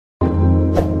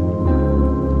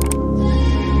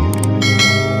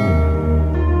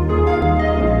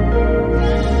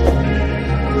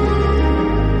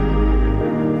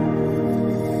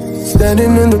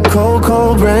Standing in the cold,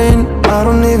 cold rain, I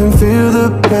don't even feel the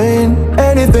pain.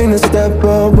 Anything to step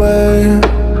away,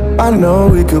 I know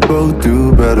we could both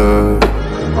do better.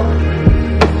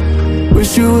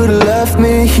 Wish you would've left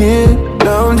me here.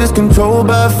 Now I'm just controlled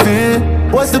by fear.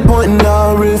 What's the point in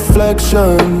our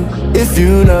reflection if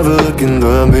you never look in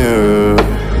the mirror?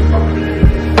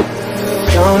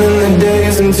 Counting the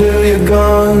days until you're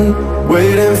gone,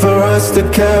 waiting for us to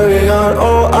carry on.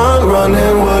 Oh, I'm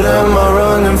running, what am I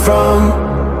running from?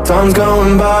 Time's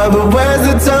going by, but where's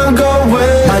the time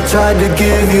going? I tried to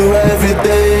give you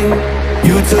everything,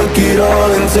 you took it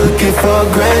all and took it for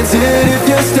granted. If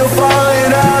you're still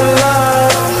falling out of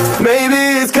love, maybe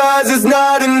it's 'cause it's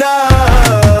not enough.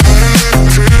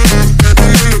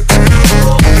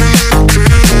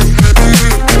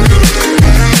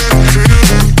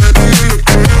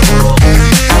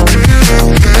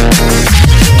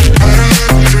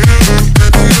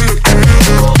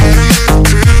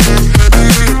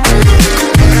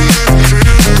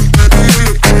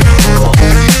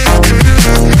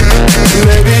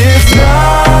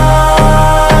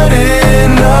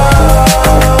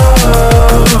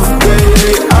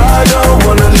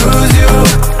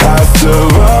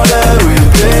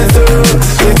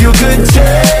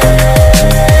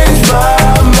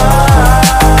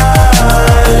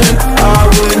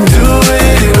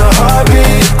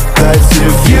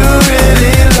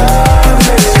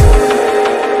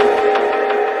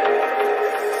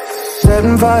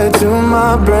 Setting fire to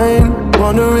my brain,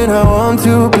 wondering how I'm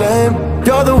to blame.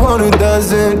 You're the one who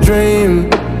doesn't dream,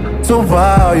 so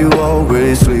why are you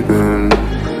always sleeping?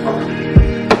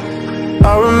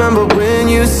 I remember when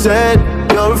you said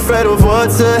you're afraid of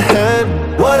what's ahead.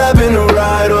 What happened to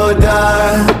ride or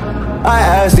die? I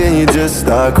asked and you just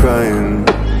start crying.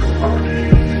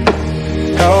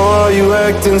 How are you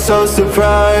acting so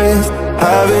surprised?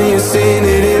 Haven't you seen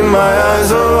it in my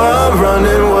eyes? Oh, I'm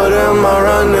running, what am I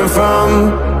running from?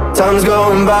 Time's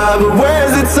going by, but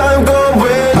where's the time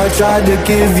going? I tried to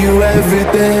give you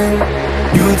everything,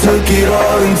 you took it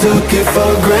all and took it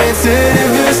for granted.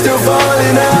 If you're still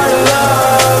falling out of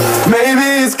love, maybe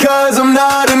it's 'cause I'm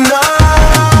not enough.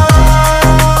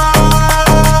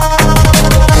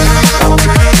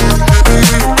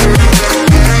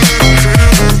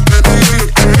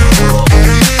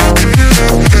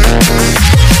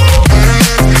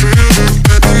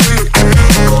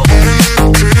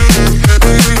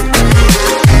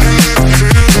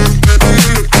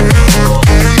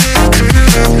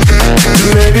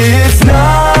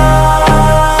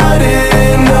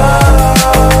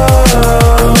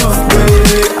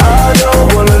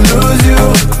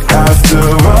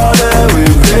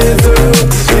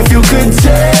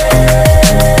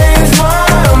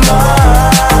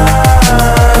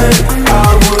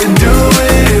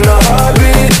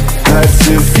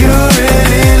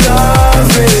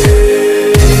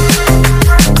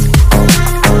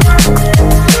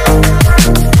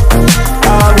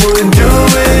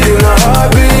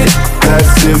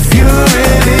 If you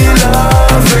really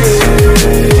love me,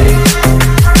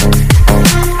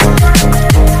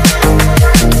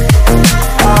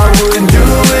 I would do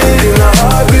it in a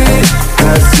heartbeat.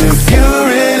 That's if